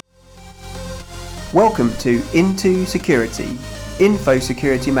Welcome to Into Security, Info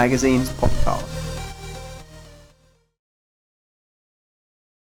Security Magazine's podcast.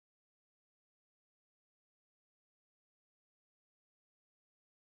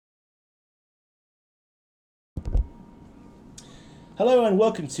 Hello and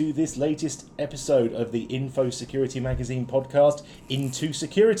welcome to this latest episode of the Info Security Magazine podcast, Into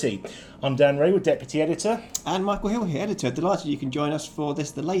Security. I'm Dan Raywood, Deputy Editor. And Michael Hill here, Editor. Delighted you can join us for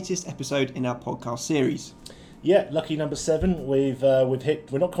the latest episode in our podcast series. Yeah, lucky number 7. We've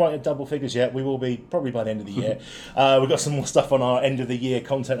hit. We're not quite at double figures yet. We will be probably by the end of the year. We've got some more stuff on our end of the year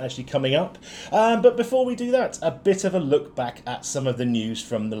content actually coming up. But before we do that, a bit of a look back at some of the news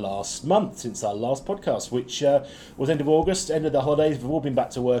from the last month since our last podcast, which was end of August, end of the holidays. We've all been back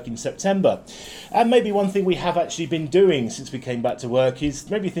to work in September, and maybe one thing we have actually been doing since we came back to work is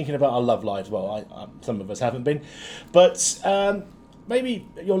maybe thinking about our love lives. Well, some of us haven't been, but. Maybe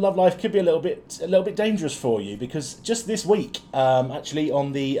your love life could be a little bit dangerous for you, because just this week, actually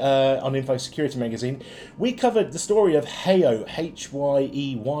on Info Security Magazine, we covered the story of Hayyo,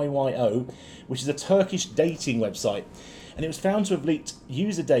 Hyeyyo, which is a Turkish dating website, and it was found to have leaked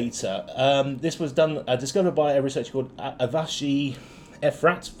user data. This was discovered by a researcher called Avashi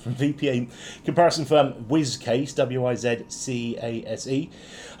Efrat from VPN comparison firm Wizcase, Wizcase,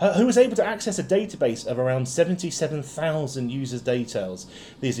 who was able to access a database of around 77,000 users' details.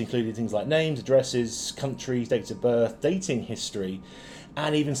 These included things like names, addresses, countries, dates of birth, dating history,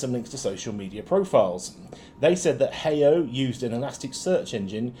 and even some links to social media profiles. They said that Hayyo used an Elasticsearch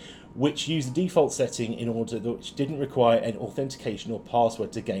engine which used the default setting which didn't require an authentication or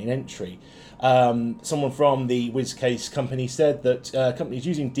password to gain entry. Someone from the Wizcase company said that companies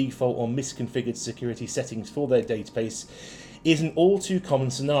using default or misconfigured security settings for their database is an all too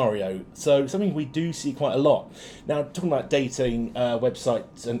common scenario, so something we do see quite a lot. Now, talking about dating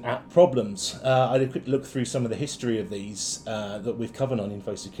websites and app problems, I had a quick look through some of the history of these that we've covered on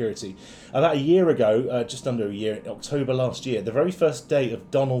Info Security. About a year ago, just under a year, in October last year, the very first day of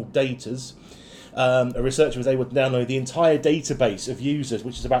Donald Daters, a researcher was able to download the entire database of users,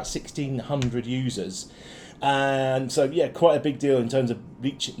 which is about 1,600 users. And so, yeah, quite a big deal in terms of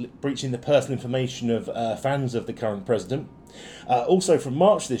breaching the personal information of fans of the current president. Also, from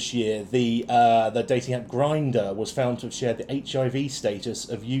March this year, the dating app Grindr was found to have shared the HIV status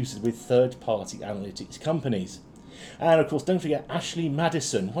of users with third-party analytics companies. And, of course, don't forget Ashley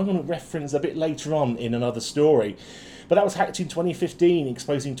Madison, who I'm going to reference a bit later on in another story. But that was hacked in 2015,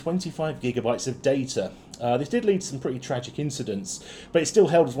 exposing 25 gigabytes of data. This did lead to some pretty tragic incidents, but it's still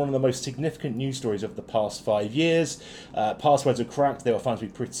held as one of the most significant news stories of the past 5 years. Passwords were cracked, they were found to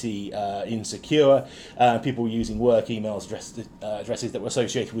be pretty insecure. People were using work emails, addresses that were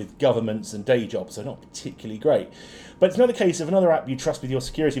associated with governments and day jobs, so not particularly great. But it's another case of another app you trust with your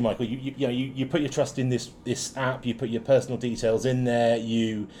security, Michael. You put your trust in this app, you put your personal details in there,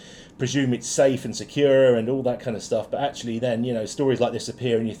 you presume it's safe and secure and all that kind of stuff, but actually then, stories like this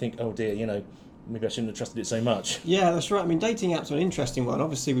appear and you think, oh dear, maybe I shouldn't have trusted it so much. Yeah, that's right. I mean, dating apps are an interesting one.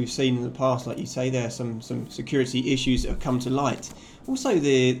 Obviously, we've seen in the past, like you say, there are some security issues that have come to light. Also,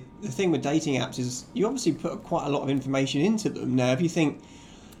 the thing with dating apps is you obviously put quite a lot of information into them. Now, if you think,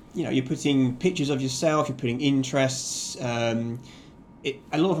 you're putting pictures of yourself, you're putting interests, a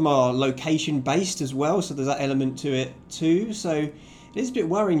lot of them are location-based as well, so there's that element to it too. So it is a bit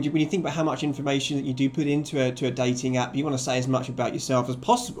worrying when you think about how much information that you do put into a dating app. You want to say as much about yourself as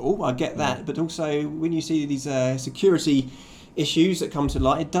possible, I get that, but also when you see these security issues that come to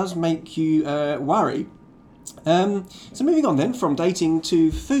light, it does make you worry. So moving on then from dating to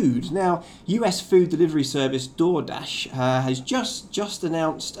food. Now, US food delivery service DoorDash has just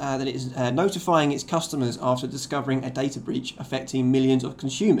announced that it is notifying its customers after discovering a data breach affecting millions of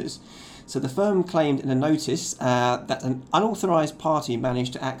consumers. So the firm claimed in a notice that an unauthorized party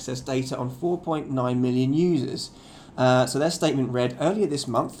managed to access data on 4.9 million users. So their statement read, earlier this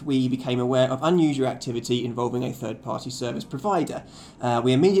month, we became aware of unusual activity involving a third-party service provider.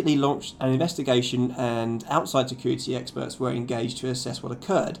 We immediately launched an investigation and outside security experts were engaged to assess what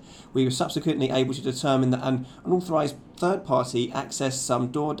occurred. We were subsequently able to determine that an unauthorized third party accessed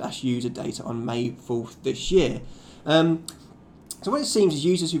some DoorDash user data on May 4th this year. So what it seems is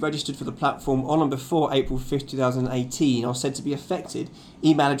users who registered for the platform on and before April 5th, 2018 are said to be affected.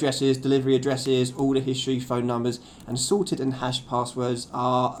 Email addresses, delivery addresses, order history, phone numbers and sorted and hashed passwords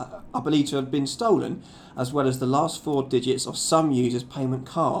are believed to have been stolen, as well as the last 4 digits of some users' payment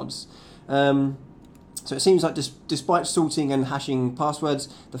cards. So it seems like despite sorting and hashing passwords,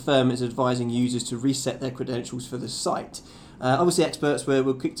 the firm is advising users to reset their credentials for the site. Obviously, experts were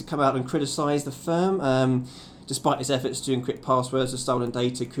quick to come out and criticise the firm. Despite its efforts to encrypt passwords, the stolen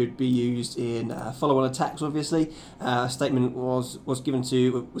data could be used in follow-on attacks. Obviously, a statement was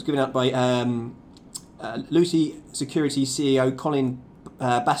given out by Lucy Security CEO Colin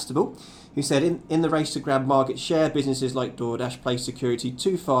Bastable, who said, in the race to grab market share, businesses like DoorDash place security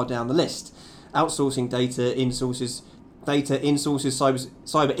too far down the list. Outsourcing data in-sources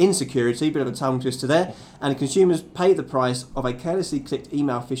cyber insecurity, bit of a tongue twister there, and consumers pay the price of a carelessly clicked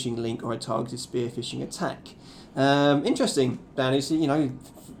email phishing link or a targeted spear phishing attack. Interesting, Dan. It's,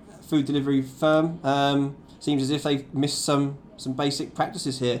 food delivery firm. Seems as if they've missed some basic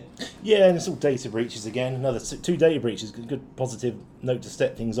practices here. Yeah, and it's all data breaches again. Another 2 data breaches, good positive note to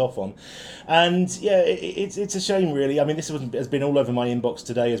step things off on. And yeah, it's a shame, really. I mean, this has been all over my inbox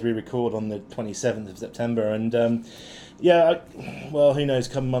today as we record on the 27th of September, and well, who knows,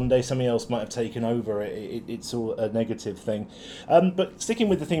 come Monday something else might have taken over. It's all a negative thing. But sticking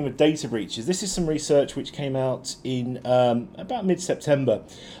with the theme of data breaches, this is some research which came out in about mid-September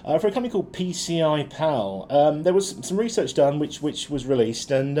for a company called PCI Pal. There was some research done which was released,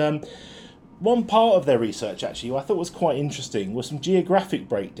 and one part of their research, actually, I thought was quite interesting, was some geographic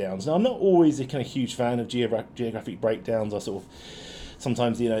breakdowns. Now, I'm not always a kind of huge fan of geographic breakdowns. I sort of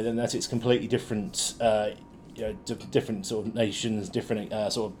sometimes, that it's completely different. Different sort of nations, different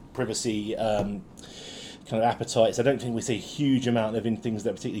sort of privacy kind of appetites. I don't think we see a huge amount of in things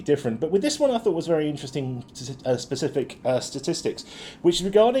that are particularly different. But with this one, I thought was very interesting specific statistics, which is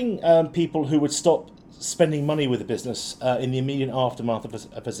regarding people who would stop spending money with a business in the immediate aftermath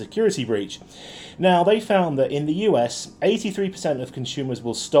of a security breach. Now, they found that in the US, 83% of consumers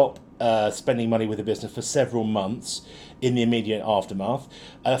will stop spending money with a business for several months in the immediate aftermath.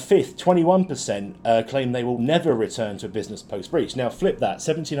 A fifth, 21%, claim they will never return to a business post-breach. Now, flip that,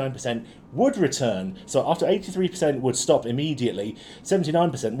 79% would return. So after 83% would stop immediately,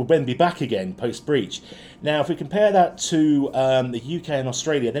 79% will then be back again post-breach. Now, if we compare that to the UK and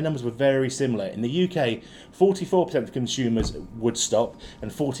Australia, their numbers were very similar. In the UK, 44% of consumers would stop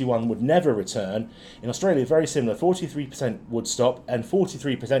and 41% would never return. In Australia, very similar, 43% would stop and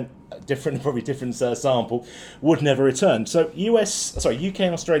 43%, probably different sample, would never return. So UK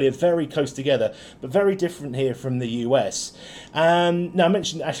and Australia very close together, but very different here from the US. Now, I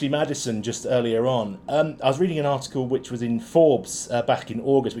mentioned Ashley Madison just earlier on. I was reading an article which was in Forbes back in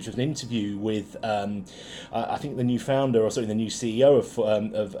August, which was an interview with I think the new founder, or sorry, the new CEO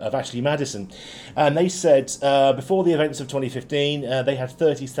of Ashley Madison, and they said before the events of 2015 they had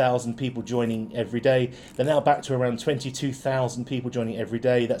 30,000 people joining every day. They're now back to around 22,000 people joining every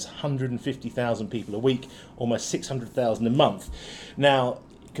day. That's 150,000 people a week, almost 600,000 a month. Now,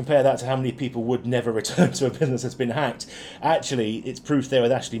 compare that to how many people would never return to a business that's been hacked. Actually, it's proof there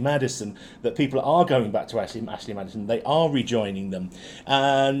with Ashley Madison that people are going back to Ashley Madison. They are rejoining them.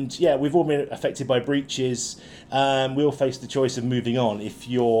 And yeah, we've all been affected by breaches. We all face the choice of moving on. If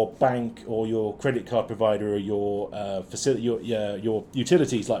your bank or your credit card provider or your your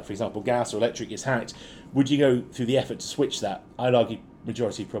utilities, like for example gas or electric, is hacked, would you go through the effort to switch that? I'd argue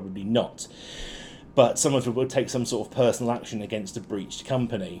majority probably not. But some of it would take some sort of personal action against a breached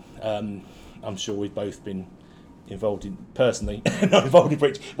company. I'm sure we've both been involved in, personally, not involved in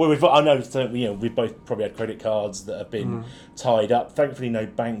breach. Well, I know we've both probably had credit cards that have been tied up. Thankfully, no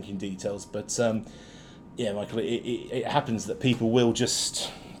banking details. But Michael, it happens that people will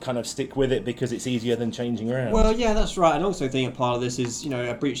just kind of stick with it because it's easier than changing around. Well, yeah, that's right. And also, I think a part of this is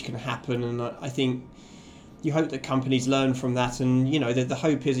a breach can happen, and I think you hope that companies learn from that, and the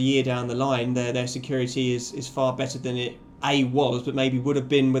hope is a year down the line their security is far better than it was, but maybe would have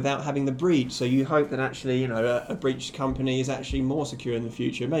been without having the breach. So you hope that actually a breached company is actually more secure in the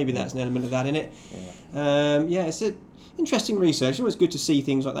future. Maybe that's an element of that in it. It's an interesting research. It's always good to see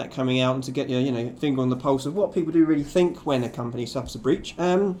things like that coming out and to get your finger on the pulse of what people do really think when a company suffers a breach.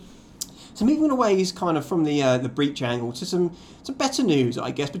 So moving away is kind of from the breach angle to some better news,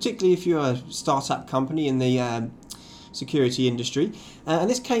 I guess, particularly if you're a startup company in the security industry. And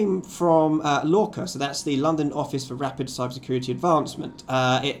this came from LoRca, so that's the London Office for Rapid Cybersecurity Advancement.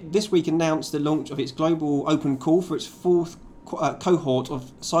 It this week announced the launch of its global open call for its fourth cohort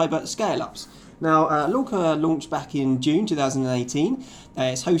of cyber scale-ups. Now, LoRca launched back in June 2018.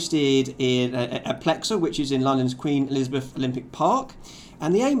 It's hosted at Plexer, which is in London's Queen Elizabeth Olympic Park.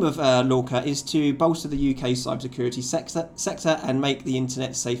 And the aim of LoRca is to bolster the UK's cybersecurity sector and make the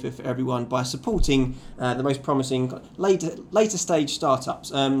internet safer for everyone by supporting the most promising later stage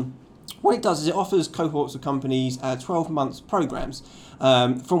startups. What it does is it offers cohorts of companies 12 month programs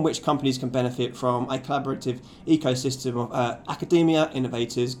from which companies can benefit from a collaborative ecosystem of academia,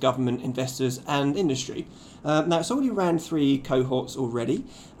 innovators, government, investors, and industry. Now, it's already ran 3 cohorts already,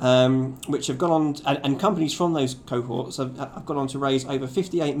 which have gone on, and companies from those cohorts have gone on to raise over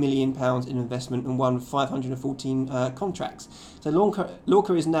 £58 million in investment and won 514 contracts. So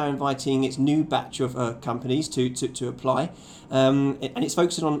Lorca is now inviting its new batch of companies to apply, and it's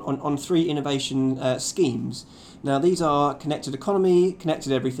focusing on 3 innovation schemes. Now, these are Connected Economy,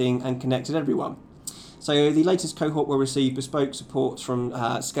 Connected Everything, and Connected Everyone. So the latest cohort will receive bespoke support from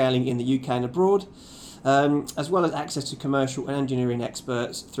scaling in the UK and abroad, as well as access to commercial and engineering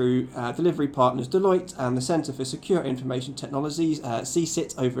experts through delivery partners Deloitte and the Centre for Secure Information Technologies,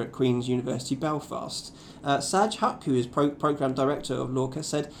 CSIT, over at Queen's University Belfast. Saj Huck, who is Programme Director of Lorca,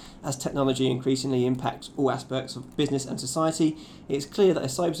 said, as technology increasingly impacts all aspects of business and society, it's clear that a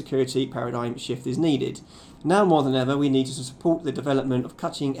cybersecurity paradigm shift is needed. Now more than ever, we need to support the development of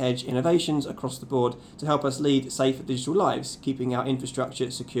cutting-edge innovations across the board to help us lead safer digital lives, keeping our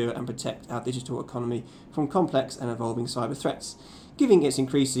infrastructure secure and protect our digital economy from complex and evolving cyber threats. Given its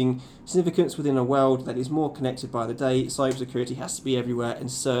increasing significance within a world that is more connected by the day, cybersecurity has to be everywhere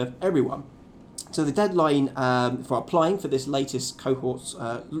and serve everyone. So the deadline for applying for this latest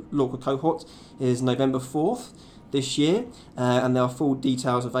Lorca cohort is November 4th. This year, and there are full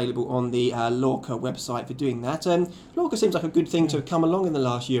details available on the Lorca website for doing that. Lorca seems like a good thing to have come along in the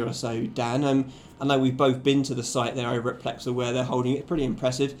last year or so, Dan. I know we've both been to the site there over at Plexel where they're holding it, pretty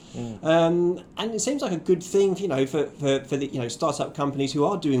impressive. And it seems like a good thing, for the startup companies who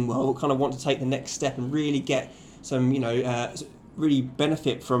are doing well, kind of want to take the next step and really get some, really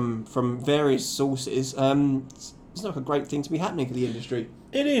benefit from various sources. It's like a great thing to be happening for the industry.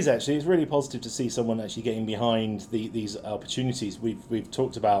 It is actually. It's really positive to see someone actually getting behind these opportunities. We've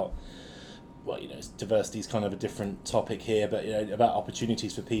talked about, diversity is kind of a different topic here, but about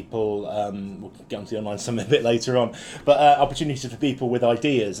opportunities for people. We'll get onto the online summit a bit later on, but opportunities for people with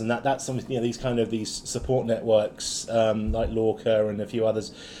ideas, and that's something. These support networks like Lorca and a few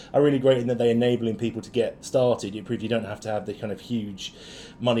others are really great in that they're enabling people to get started. You prove you don't have to have the kind of huge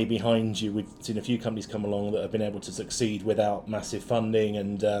money behind you. We've seen a few companies come along that have been able to succeed without massive funding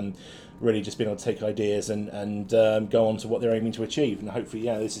and really just being able to take ideas and go on to what they're aiming to achieve. And hopefully,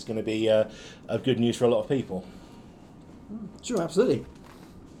 this is going to be a good news for a lot of people. Sure, absolutely.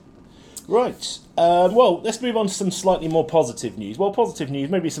 Right. Well, let's move on to some slightly more positive news. Well, positive news,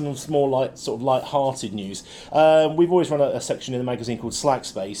 maybe some small, light-hearted news. We've always run a section in the magazine called Slack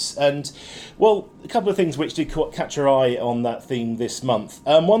Space, and a couple of things which did catch our eye on that theme this month.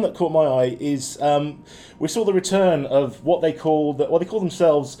 One that caught my eye is we saw the return of what they call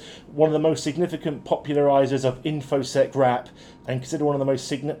themselves one of the most significant popularisers of InfoSec rap, and considered one of the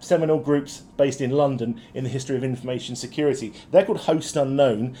most seminal groups based in London in the history of information security. They're called Host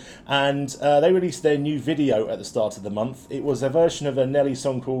Unknown, and they released their new video at the start of the month. It was a version of a Nelly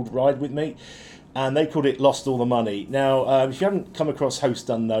song called Ride With Me, and they called it Lost All the Money. Now, if you haven't come across Host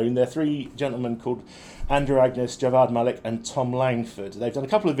Unknown, they're 3 gentlemen called Andrew Agnes, Javad Malik, and Tom Langford. They've done a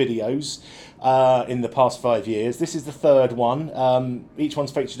couple of videos in the past 5 years. This is the 3rd one. Each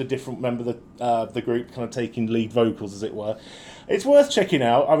one's featured a different member of the group, kind of taking lead vocals, as it were. It's worth checking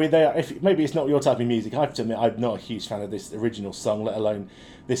out. I mean, maybe it's not your type of music. I have to admit, I'm not a huge fan of this original song, let alone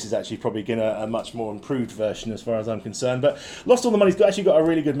this is actually probably getting a much more improved version as far as I'm concerned. But Lost All the Money's actually got a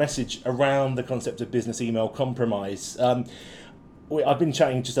really good message around the concept of business email compromise. I've been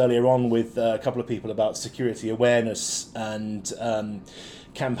chatting just earlier on with a couple of people about security awareness and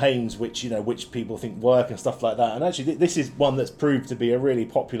campaigns which people think work and stuff like that. And actually, this is one that's proved to be a really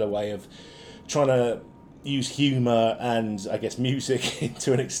popular way of trying to use humour and, I guess, music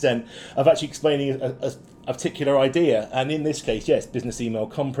to an extent of actually explaining a particular idea. And in this case, yes, business email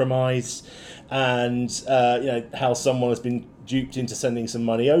compromise, and how someone has been duped into sending some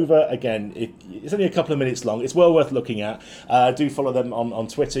money over. Again, it's only a couple of minutes long. It's well worth looking at. Do follow them on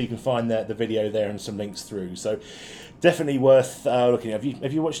Twitter. You can find the video there and some links through. So definitely worth looking at.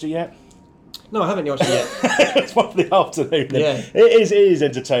 Have you watched it yet? No, I haven't watched it yet. It's one of the afternoon. Yeah. It is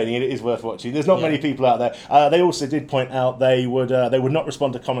entertaining and it is worth watching. There's not many people out there. They also did point out they would not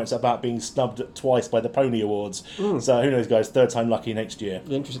respond to comments about being snubbed twice by the Pony Awards. So who knows, guys? 3rd time lucky next year.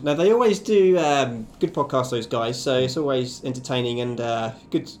 Interesting. Now they always do good podcasts, those guys. So it's always entertaining and a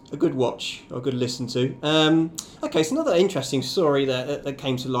good watch or a good listen to. Okay, so another interesting story that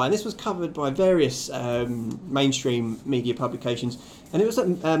came to light. This was covered by various mainstream media publications. And it was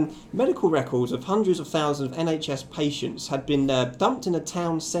that medical records of hundreds of thousands of NHS patients had been dumped in a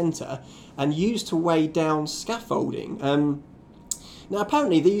town centre and used to weigh down scaffolding. Now,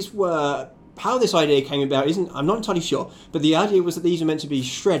 apparently these were how this idea came about I'm not entirely sure, but the idea was that these were meant to be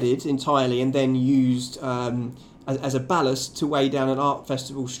shredded entirely and then used as a ballast to weigh down an art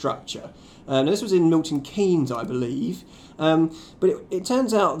festival structure. Now this was in Milton Keynes, I believe. But it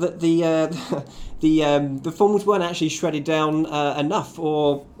turns out that the forms weren't actually shredded down enough,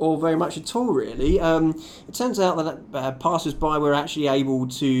 or very much at all, really. It turns out that passers-by were actually able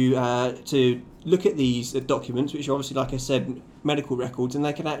to look at these documents, which are obviously, like I said, medical records, and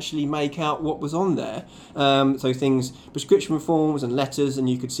they could actually make out what was on there. So things, prescription forms and letters, and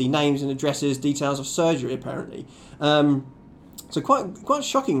you could see names and addresses, details of surgery, apparently. So quite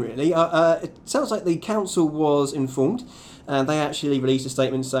shocking, really. It sounds like the council was informed, and they actually released a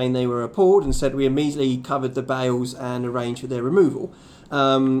statement saying they were appalled and said we immediately covered the bales and arranged for their removal.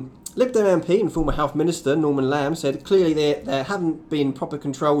 Lib Dem MP and former Health Minister Norman Lamb said clearly there haven't been proper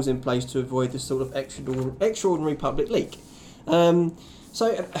controls in place to avoid this sort of extraordinary public leak.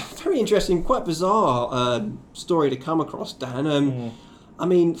 So a very interesting, quite bizarre story to come across, Dan. I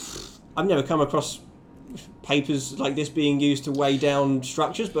mean, I've never come across papers like this being used to weigh down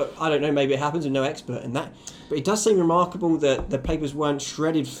structures, but I don't know, maybe it happens. I'm no expert in that. But it does seem remarkable that the papers weren't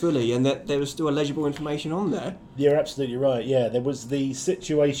shredded fully and that there was still legible information on there. You're absolutely right, yeah. There was the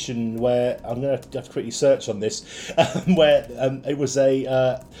situation where, I'm going to have to quickly search on this, where it was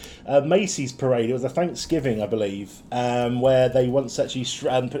a Macy's parade. It was a Thanksgiving, I believe, where they once actually,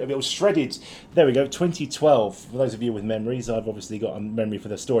 it was shredded, there we go, 2012. For those of you with memories, I've obviously got a memory for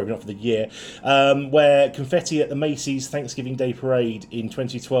the story, but not for the year, where confetti at the Macy's Thanksgiving Day parade in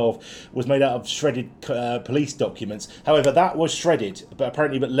 2012 was made out of shredded police documents. However, that was shredded, but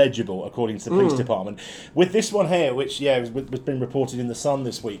legible, according to the police department. With this one here, which was been reported in the Sun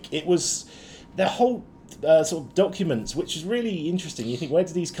this week, it was the whole sort of documents, which is really interesting. You think, where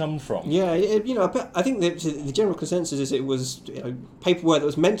did these come from? Yeah, I think the general consensus is it was paperwork that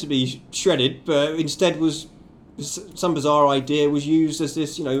was meant to be shredded, but instead was some bizarre idea was used as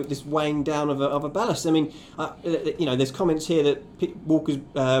this this weighing down of a ballast. I mean, there's comments here that walkers,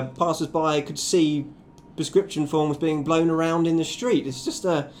 passers-by could see prescription forms being blown around in the street. It's just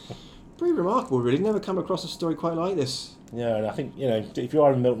pretty remarkable, really. Never come across a story quite like this. Yeah, and I think, if you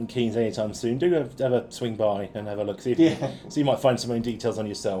are in Milton Keynes anytime soon, do have a swing by and have a look. So you might find some more details on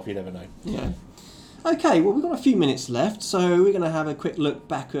yourself, you never know. Yeah. Okay, well, we've got a few minutes left, so we're going to have a quick look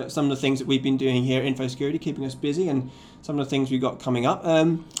back at some of the things that we've been doing here at InfoSecurity, keeping us busy, and some of the things we've got coming up.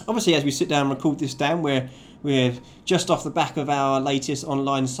 Obviously, as we sit down and record this down, we're just off the back of our latest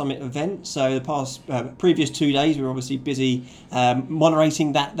online summit event. So the previous 2 days, we were obviously busy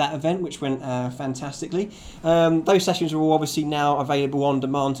moderating that event, which went fantastically. Those sessions are all obviously now available on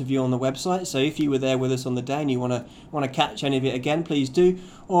demand to view on the website. So if you were there with us on the day and you want to catch any of it again, please do.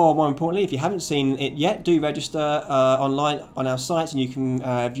 Or more importantly, if you haven't seen it yet, do register online on our site, and you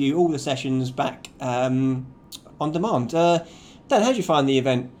can view all the sessions back on demand. Dan, how did you find the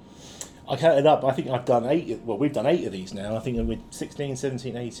event? I counted up, I think I've done 8, well, we've done 8 of these now. I think with 16,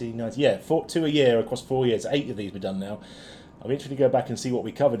 17, 18, 19, 2 a year across 4 years, 8 of these we've done now. I'm interested to go back and see what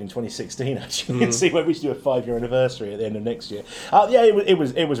we covered in 2016, actually, and see where we should do a 5-year anniversary at the end of next year.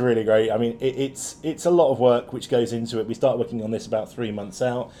 It was really great. I mean, it's a lot of work which goes into it. We start working on this about 3 months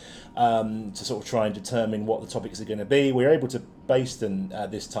out to sort of try and determine what the topics are going to be. We were able to base them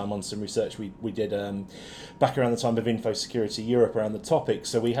this time on some research we did back around the time of InfoSecurity Europe around the topic.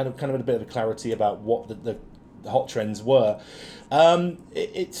 So we had a kind of a bit of a clarity about what the hot trends were.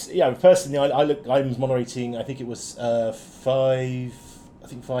 Personally, I'm moderating. I think it was 5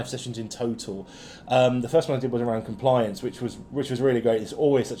 sessions in total. The first one I did was around compliance, which was really great. It's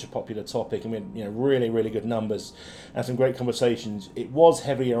always such a popular topic, and we had really, really good numbers and some great conversations. It was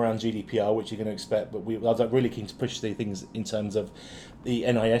heavy around GDPR, which you're going to expect, but I was really keen to push the things in terms of the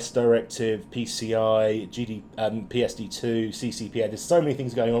NIS directive, PCI, PSD2, CCPA. There's so many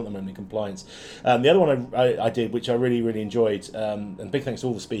things going on at the moment in compliance. The other one I did, which I really, really enjoyed, and big thanks to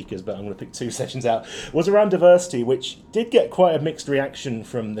all the speakers, but I'm going to pick 2 sessions out, was around diversity, which did get quite a mixed reaction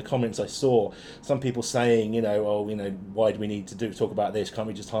from the comments I saw. Some people saying, why do we need to talk about this? Can't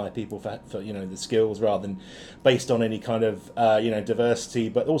we just hire people for the skills rather than based on any kind of diversity?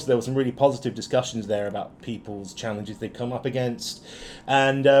 But also there were some really positive discussions there about people's challenges they come up against.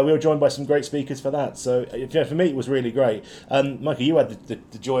 And we were joined by some great speakers for that. So for me, it was really great. Michael, you had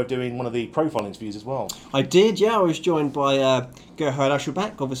the joy of doing one of the profile interviews as well. I did, yeah. I was joined by Gerhard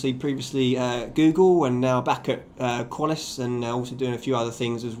Aschelbach, obviously previously Google, and now back at Qualys, and also doing a few other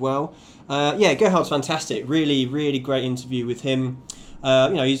things as well. Gerhard's fantastic. Really, really great interview with him.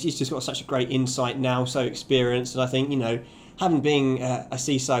 He's just got such a great insight now, so experienced, and I think, having been a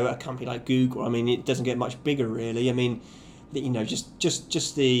CISO at a company like Google, I mean, it doesn't get much bigger, really. I mean,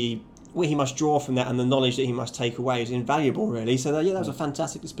 just the what he must draw from that and the knowledge that he must take away is invaluable, really. So that was a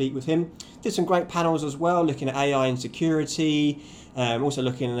fantastic to speak with him. Did some great panels as well, looking at AI and security. Also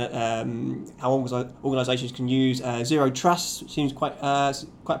looking at how organisations can use zero trust, which seems quite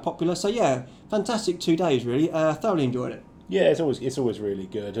popular. So yeah, fantastic 2 days really. Thoroughly enjoyed it. Yeah, it's always really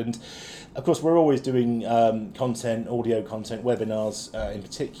good, and of course we're always doing content, audio content, webinars in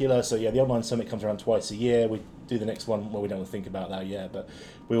particular. So yeah, the online summit comes around twice a year. We do the next one. Well, we don't want to think about that yet, but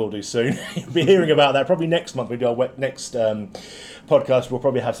we will do soon. You'll be hearing about that probably next month. We do our next podcast. We'll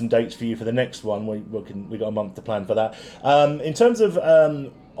probably have some dates for you for the next one. We got a month to plan for that. In terms of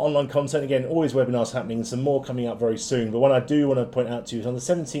online content, again, always webinars happening, and some more coming up very soon. But one I do want to point out to you is on the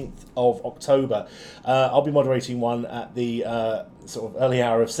 17th of October, I'll be moderating one at the sort of early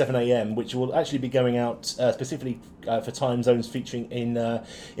hour of 7 a.m, which will actually be going out specifically for time zones featuring in the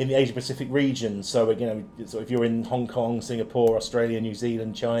Asia Pacific region. So again, so if you're in Hong Kong, Singapore, Australia, New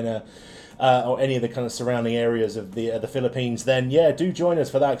Zealand, China, or any of the kind of surrounding areas of the Philippines, then yeah, do join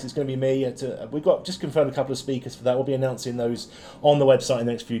us for that, because it's going to be me. We've got just confirmed a couple of speakers for that. We'll be announcing those on the website in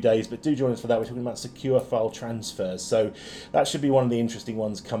the next few days, but do join us for that. We're talking about secure file transfers, so that should be one of the interesting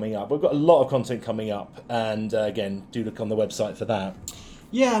ones coming up. We've got a lot of content coming up, and again, do look on the website for that.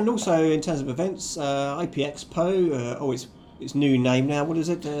 Yeah, and also in terms of events, IP Expo, its new name now. What is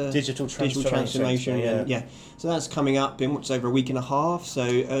it? Digital transformation. Yeah. So that's coming up in what's over a week and a half. So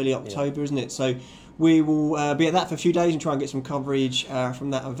early October, isn't it? So we will be at that for a few days and try and get some coverage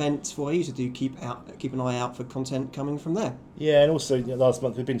from that event for you. So do keep an eye out for content coming from there. Yeah, and also last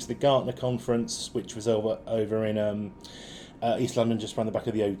month we've been to the Gartner conference, which was over in East London, just around the back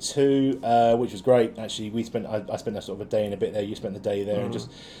of the O2, which was great. Actually, I spent a sort of a day and a bit there. You spent the day there, and just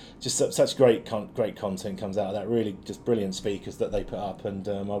such great content comes out of that. Really, just brilliant speakers that they put up, and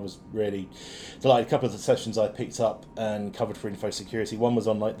I was really delighted. A couple of the sessions I picked up and covered for Info Security. One was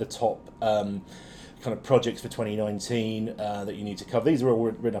on like the top kind of projects for 2019 that you need to cover. These are all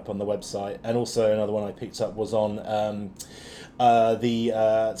written up on the website, and also another one I picked up was on the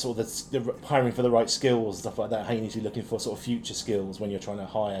hiring for the right skills, stuff like that, how you need to be looking for sort of future skills when you're trying to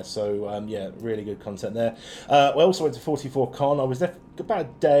hire. So yeah, really good content there. We also went to 44Con. I was there for about a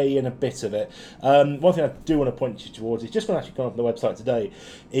day and a bit of it. One thing I do want to point you towards is just when I actually gone on the website today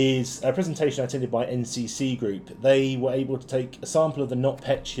is a presentation attended by NCC Group. They were able to take a sample of the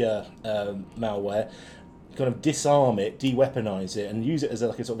NotPetya malware, kind of disarm it, de-weaponize it, and use it as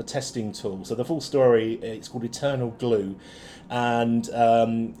a sort of a testing tool. So the full story, it's called Eternal Glue, and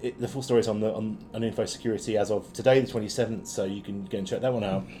the full story is on Info Security as of today, the 27th, so you can go and check that one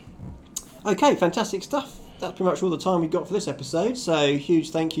out. Okay, fantastic stuff. That's pretty much all the time we've got for this episode, so huge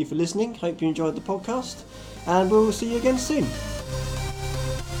thank you for listening. Hope you enjoyed the podcast, and we'll see you again soon.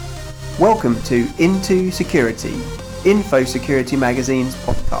 Welcome to Into Security, Info Security Magazine's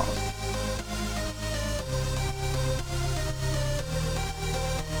podcast.